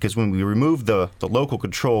 Because when we remove the local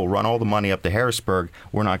control, run all the money up to Harrisburg,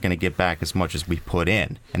 we're not going to get back as much as we put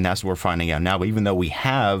in. And that's what we're finding out now. But even though we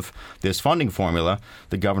have this funding formula,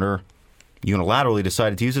 the governor unilaterally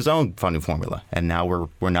decided to use his own funding formula. And now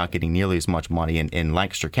we're not getting nearly as much money in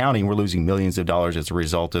Lancaster County. We're losing millions of dollars as a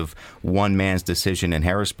result of one man's decision in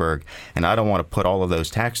Harrisburg. And I don't want to put all of those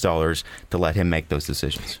tax dollars to let him make those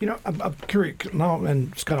decisions. I'm curious now,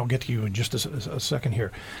 and Scott, I'll get to you in just a second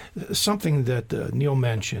here. Something that Neal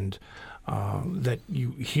mentioned, that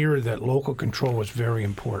you hear that local control is very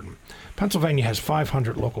important. Pennsylvania has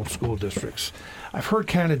 500 local school districts. I've heard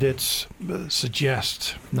candidates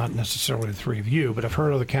suggest, not necessarily the three of you, but I've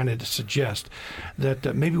heard other candidates suggest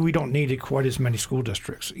that maybe we don't need quite as many school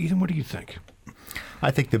districts. Ethan, what do you think?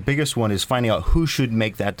 I think the biggest one is finding out who should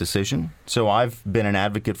make that decision. So I've been an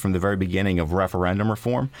advocate from the very beginning of referendum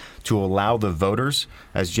reform to allow the voters,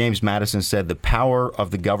 as James Madison said, the power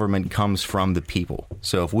of the government comes from the people.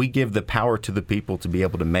 So if we give the power to the people to be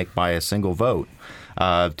able to make by a single vote,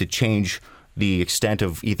 to change the extent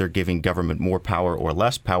of either giving government more power or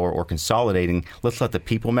less power or consolidating, let's let the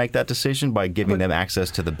people make that decision by giving them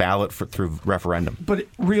access to the ballot through referendum. But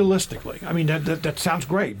realistically, I mean, that sounds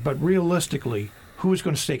great, but realistically, who is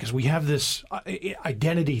going to stay? Because we have this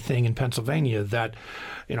identity thing in Pennsylvania that,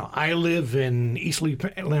 I live in East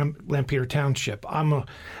Lampeter Township. I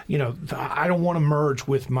don't want to merge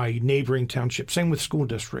with my neighboring township. Same with school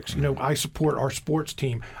districts. I support our sports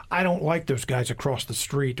team. I don't like those guys across the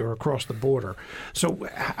street or across the border. So,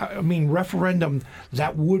 referendum,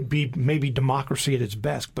 that would be maybe democracy at its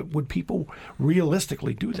best, but would people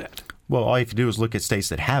realistically do that? Well, all you have to do is look at states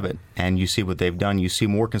that have it, and you see what they've done. You see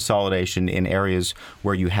more consolidation in areas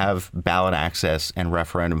where you have ballot access and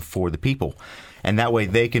referendum for the people. And that way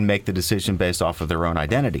they can make the decision based off of their own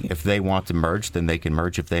identity. If they want to merge, then they can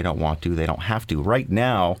merge. If they don't want to, they don't have to. Right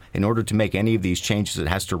now, in order to make any of these changes, it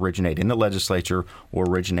has to originate in the legislature or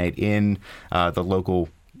originate in the local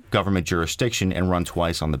government jurisdiction and run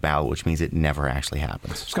twice on the ballot, which means it never actually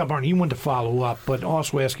happens. Scott Barney, you wanted to follow up, but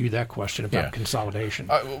also ask you that question about consolidation.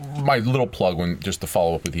 My little plug, just to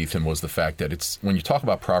follow up with Ethan, was the fact that it's when you talk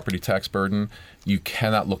about property tax burden, you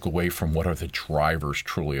cannot look away from what are the drivers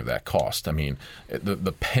truly of that cost.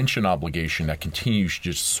 The pension obligation that continues to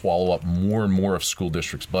just swallow up more and more of school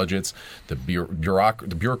districts' budgets, the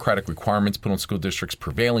bureaucratic requirements put on school districts,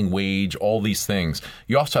 prevailing wage, all these things.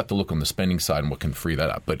 You also have to look on the spending side and what can free that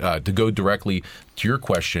up. But to go directly to your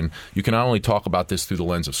question, you can not only talk about this through the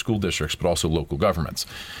lens of school districts, but also local governments.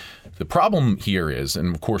 The problem here is,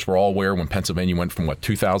 and of course we're all aware when Pennsylvania went from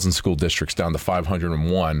 2,000 school districts down to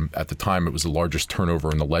 501, at the time it was the largest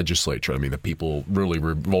turnover in the legislature. The people really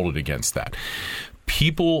revolted against that.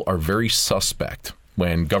 People are very suspect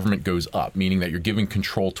when government goes up, meaning that you're giving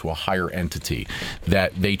control to a higher entity,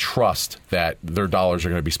 that they trust that their dollars are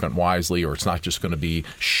going to be spent wisely, or it's not just going to be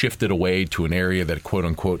shifted away to an area that, quote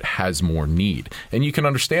unquote, has more need. And you can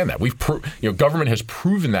understand that. Government has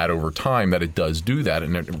proven that over time that it does do that,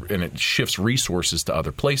 and it shifts resources to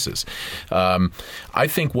other places. I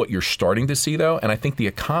think what you're starting to see, though, and I think the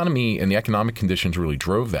economy and the economic conditions really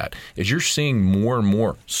drove that, is you're seeing more and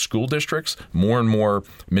more school districts, more and more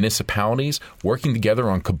municipalities working together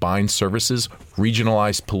on combined services,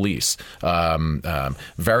 regionalized police,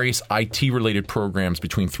 various IT-related programs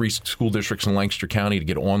between 3 school districts in Lancaster County to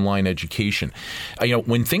get online education.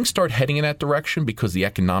 When things start heading in that direction because the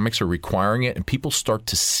economics are requiring it and people start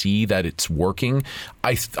to see that it's working,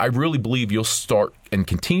 I really believe you'll start and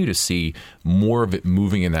continue to see more of it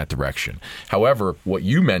moving in that direction. However, what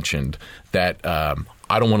you mentioned, that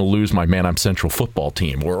I don't want to lose my Manheim Central football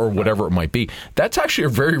team or whatever it might be, that's actually a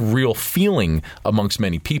very real feeling amongst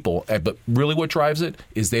many people. But really what drives it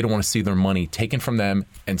is they don't want to see their money taken from them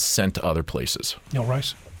and sent to other places. Neal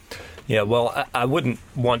Rice? Yeah, well, I wouldn't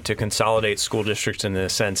want to consolidate school districts in the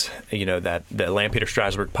sense, that the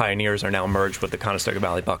Lampeter-Strasburg Pioneers are now merged with the Conestoga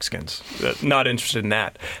Valley Buckskins. Not interested in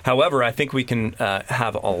that. However, I think we can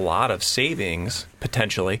have a lot of savings,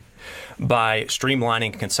 potentially, by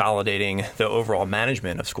streamlining and consolidating the overall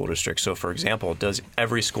management of school districts. So, for example, does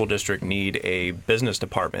every school district need a business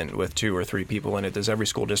department with 2 or 3 people in it? Does every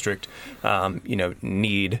school district,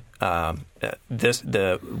 need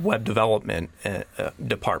the web development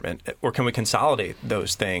department, or can we consolidate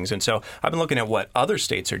those things? And so I've been looking at what other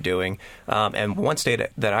states are doing, and one state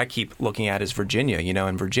that I keep looking at is Virginia.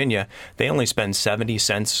 In Virginia, they only spend 70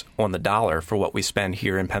 cents on the dollar for what we spend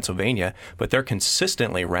here in Pennsylvania, but they're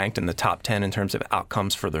consistently ranked in the top 10 in terms of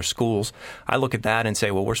outcomes for their schools. I look at that and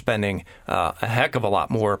say, well, we're spending a heck of a lot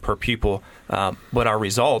more per pupil, but our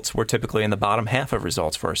results, we're typically in the bottom half of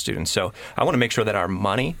results for our students. So I want to make sure that our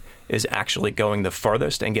money is actually going the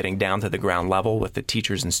furthest and getting down to the ground level with the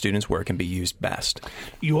teachers and students where it can be used best.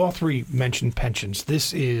 You all three mentioned pensions.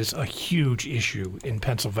 This is a huge issue in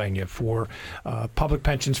Pennsylvania for public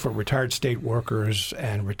pensions for retired state workers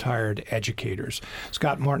and retired educators.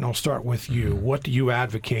 Scott Martin, I'll start with you. What do you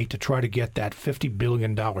advocate to try to get that $50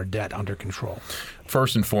 billion debt under control?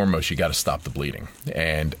 First and foremost, you got to stop the bleeding.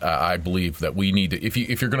 And I believe that we need to, if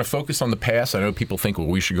you're going to focus on the past, I know people think, well,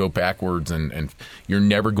 we should go backwards, and you're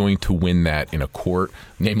never going to win that in a court,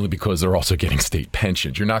 namely because they're also getting state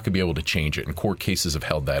pensions. You're not going to be able to change it, and court cases have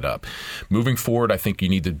held that up. Moving forward, I think you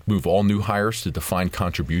need to move all new hires to defined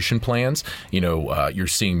contribution plans. You're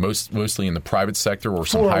seeing mostly in the private sector or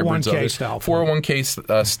some hybrids of it.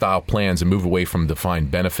 401k style plans, and move away from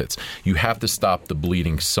defined benefits. You have to stop the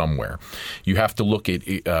bleeding somewhere. You have to look at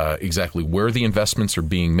exactly where the investments are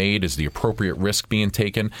being made. Is the appropriate risk being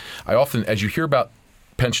taken? I often, as you hear about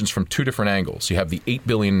pensions from 2 different angles, you have the $8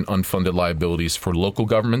 billion unfunded liabilities for local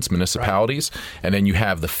governments, municipalities, right, and then you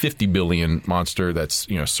have the $50 billion monster that's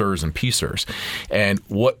CSRS and PSRS. And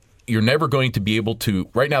what you're never going to be able to,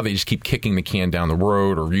 right now they just keep kicking the can down the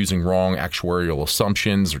road or using wrong actuarial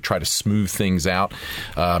assumptions or try to smooth things out.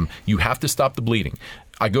 You have to stop the bleeding.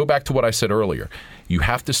 I go back to what I said earlier. You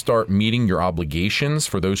have to start meeting your obligations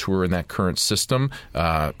for those who are in that current system,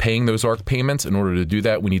 paying those ARC payments. In order to do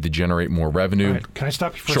that, we need to generate more revenue. Right. Can I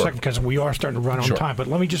stop you for Sure. a second, because we are starting to run on Sure. time, but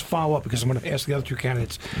let me just follow up, because I'm going to ask the other two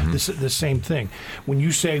candidates the same thing. When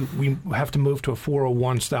you say we have to move to a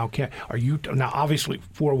 401 style, are you now obviously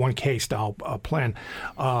 401k style plan?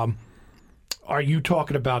 Are you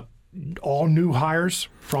talking about all new hires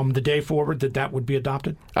from the day forward that would be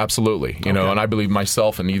adopted? Absolutely. You know, and I believe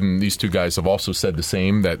myself and even these two guys have also said the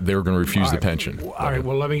same, that they're going to refuse the pension. All right.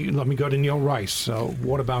 Well, let me go to Neal Rice. So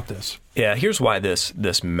what about this? Yeah, here's why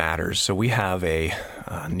this matters. So we have a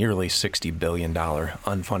nearly $60 billion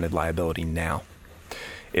unfunded liability now.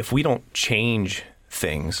 If we don't change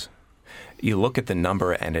things, you look at the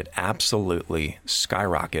number and it absolutely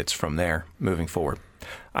skyrockets from there moving forward.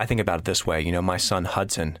 I think about it this way. You know, my son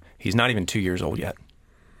Hudson, he's not even 2 years old yet.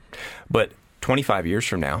 But 25 years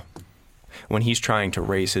from now, when he's trying to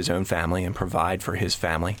raise his own family and provide for his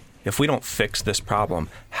family, if we don't fix this problem,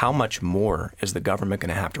 how much more is the government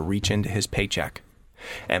going to have to reach into his paycheck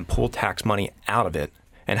and pull tax money out of it?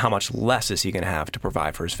 And how much less is he going to have to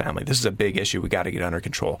provide for his family? This is a big issue we got to get under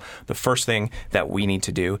control. The first thing that we need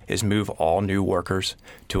to do is move all new workers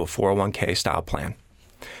to a 401k style plan.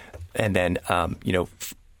 And then,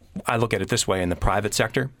 I look at it this way in the private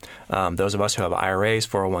sector. Those of us who have IRAs,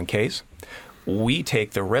 401ks, we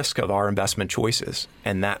take the risk of our investment choices.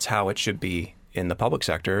 And that's how it should be in the public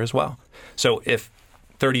sector as well. So if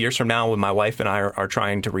 30 years from now, when my wife and I are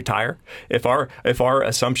trying to retire, if our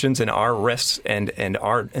assumptions and our risks and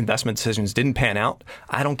our investment decisions didn't pan out,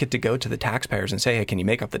 I don't get to go to the taxpayers and say, hey, can you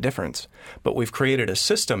make up the difference? But we've created a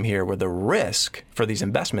system here where the risk for these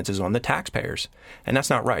investments is on the taxpayers. And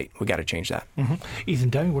that's not right. We got to change that. Mm-hmm. Ethan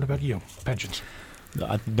Demme, what about you? Pensions.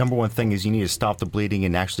 The number one thing is you need to stop the bleeding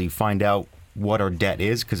and actually find out what our debt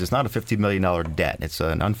is, because it's not a $50 million debt. It's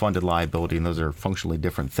an unfunded liability, and those are functionally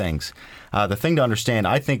different things. The thing to understand,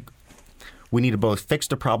 I think we need to both fix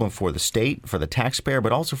the problem for the state, for the taxpayer,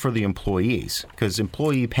 but also for the employees, because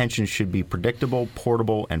employee pensions should be predictable,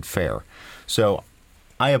 portable, and fair. So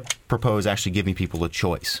I propose actually giving people a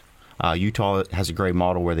choice. Utah has a great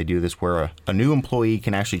model where they do this, where a new employee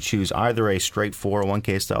can actually choose either a straight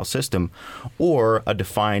 401k style system or a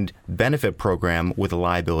defined benefit program with a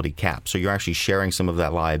liability cap. So you're actually sharing some of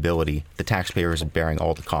that liability. The taxpayer is bearing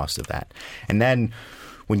all the cost of that. And then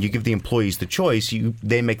when you give the employees the choice,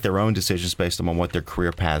 they make their own decisions based on what their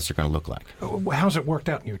career paths are going to look like. How's it worked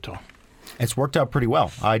out in Utah? It's worked out pretty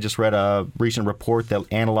well. I just read a recent report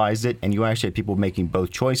that analyzed it, and you actually have people making both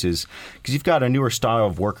choices because you've got a newer style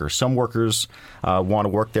of workers. Some workers want to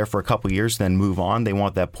work there for a couple of years, then move on. They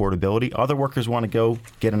want that portability. Other workers want to go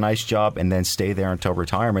get a nice job and then stay there until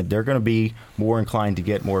retirement. They're going to be more inclined to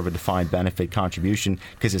get more of a defined benefit contribution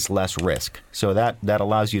because it's less risk. So that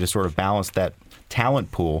allows you to sort of balance that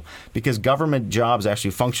talent pool, because government jobs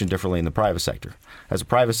actually function differently in the private sector. As a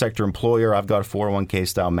private sector employer, I've got a 401k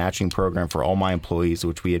style matching program for all my employees,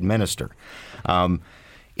 which we administer.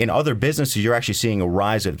 In other businesses, you're actually seeing a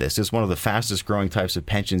rise of this. It's one of the fastest growing types of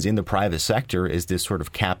pensions in the private sector is this sort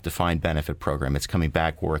of cap defined benefit program. It's coming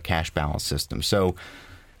back, or a cash balance system. So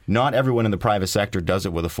not everyone in the private sector does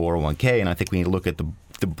it with a 401k, and I think we need to look at the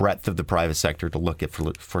breadth of the private sector to look at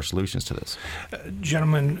for solutions to this.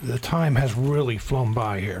 Gentlemen, the time has really flown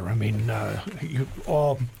by here. I mean, you've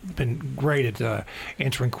all been great at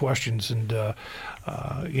answering questions and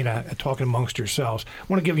talking amongst yourselves. I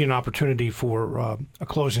want to give you an opportunity for a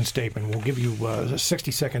closing statement. We'll give you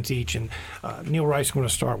 60 seconds each, and Neal Rice, I'm going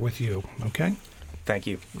to start with you. Okay? Thank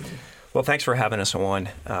you. Well, thanks for having us on.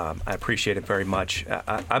 I appreciate it very much.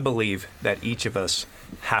 I believe that each of us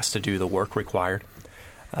has to do the work required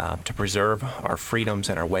to preserve our freedoms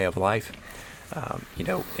and our way of life.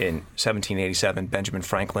 In 1787, Benjamin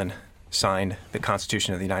Franklin signed the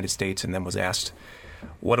Constitution of the United States and then was asked,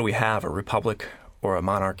 what do we have, a republic or a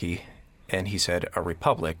monarchy? And he said, a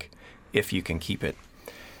republic, if you can keep it.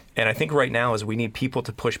 And I think right now is we need people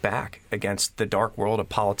to push back against the dark world of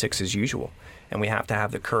politics as usual. And we have to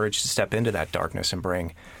have the courage to step into that darkness and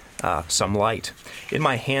bring some light. In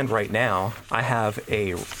my hand right now, I have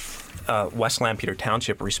a West Lampeter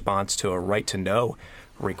Township response to a right to know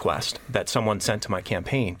request that someone sent to my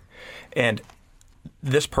campaign. And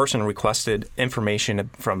this person requested information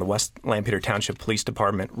from the West Lampeter Township Police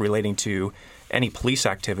Department relating to any police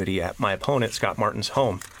activity at my opponent, Scott Martin's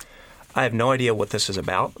home. I have no idea what this is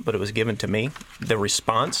about, but it was given to me. The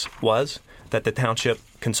response was that the township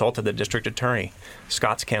consulted the district attorney,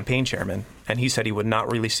 Scott's campaign chairman, and he said he would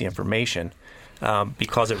not release the information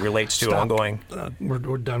because it relates to ongoing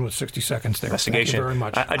we're done with 60 seconds there. Investigation. Thank you very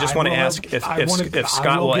much. I just want to ask if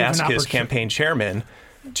Scott will ask his campaign chairman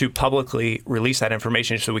to publicly release that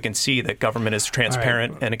information so we can see that government is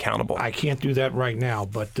transparent and accountable. I can't do that right now,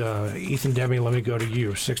 but Ethan Demme, let me go to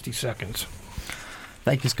you. 60 seconds.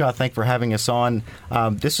 Thank you, Scott. Thank you for having us on.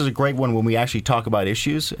 This is a great one when we actually talk about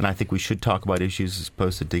issues, and I think we should talk about issues as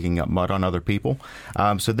opposed to digging up mud on other people.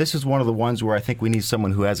 So this is one of the ones where I think we need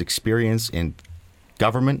someone who has experience in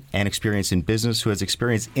government and experience in business, who has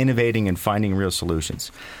experience innovating and finding real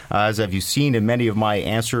solutions. As have you seen in many of my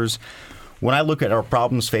answers, when I look at our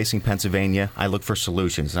problems facing Pennsylvania, I look for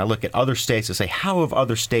solutions. And I look at other states to say, how have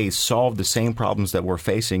other states solved the same problems that we're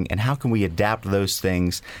facing, and how can we adapt those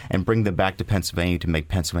things and bring them back to Pennsylvania to make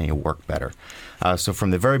Pennsylvania work better? So from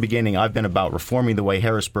the very beginning, I've been about reforming the way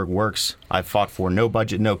Harrisburg works. I've fought for no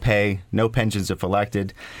budget, no pay, no pensions if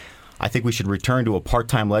elected. I think we should return to a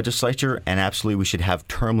part-time legislature, and absolutely we should have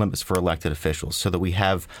term limits for elected officials so that we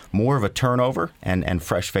have more of a turnover and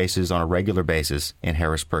fresh faces on a regular basis in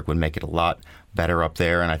Harrisburg would make it a lot better up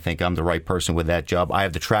there, and I think I'm the right person with that job. I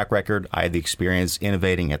have the track record, I have the experience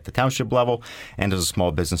innovating at the township level, and as a small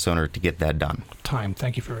business owner to get that done. Time.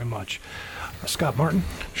 Thank you very much. Scott Martin?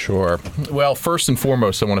 Sure. Well, first and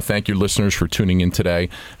foremost, I want to thank your listeners for tuning in today.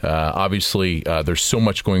 Obviously, there's so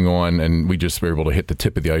much going on, and we just were able to hit the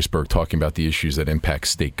tip of the iceberg talking about the issues that impact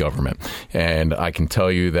state government. And I can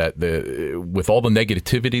tell you that with all the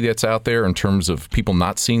negativity that's out there in terms of people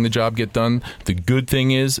not seeing the job get done, the good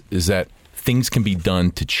thing is that things can be done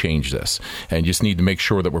to change this, and just need to make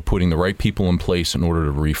sure that we're putting the right people in place in order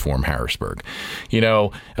to reform Harrisburg.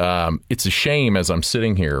 It's a shame as I'm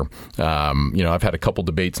sitting here. I've had a couple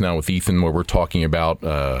debates now with Ethan where we're talking about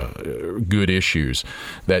good issues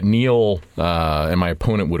that Neal and my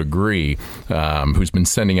opponent would agree, who's been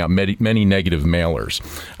sending out many negative mailers.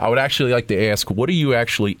 I would actually like to ask, what are you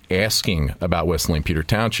actually asking about West St. Peter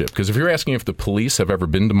Township? Because if you're asking if the police have ever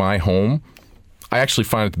been to my home, I actually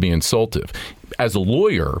find it to be insultive. As a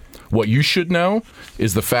lawyer, what you should know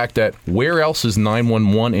is the fact that where else is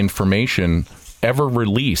 911 information ever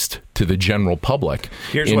released to the general public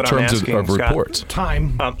in terms of reports? Scott,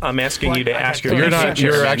 time. I'm asking you to ask your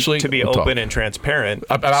you're actually to be open and transparent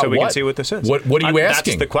about so we what? can see what this is. What are you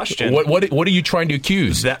asking? That's the question. What are you trying to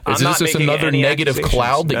accuse? Is this another negative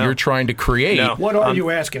cloud that you're trying to create? No. What are you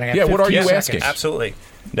asking? What are you asking? Absolutely.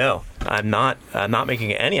 No, I'm not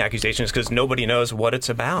making any accusations because nobody knows what it's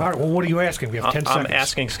about. All right, well, what are you asking? We have 10 seconds. I'm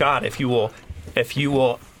asking Scott if you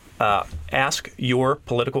will ask your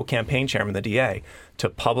political campaign chairman, the DA, to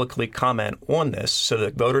publicly comment on this so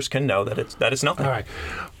that voters can know that it's nothing. All right.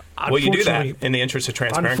 Will you do that in the interest of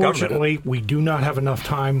transparent government? Unfortunately, we do not have enough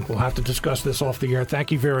time. We'll have to discuss this off the air.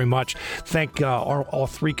 Thank you very much. Thank all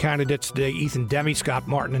three candidates today, Ethan Demme, Scott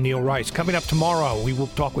Martin, and Neal Rice. Coming up tomorrow, we will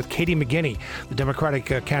talk with Katie McGinney, the Democratic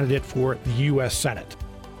candidate for the U.S. Senate.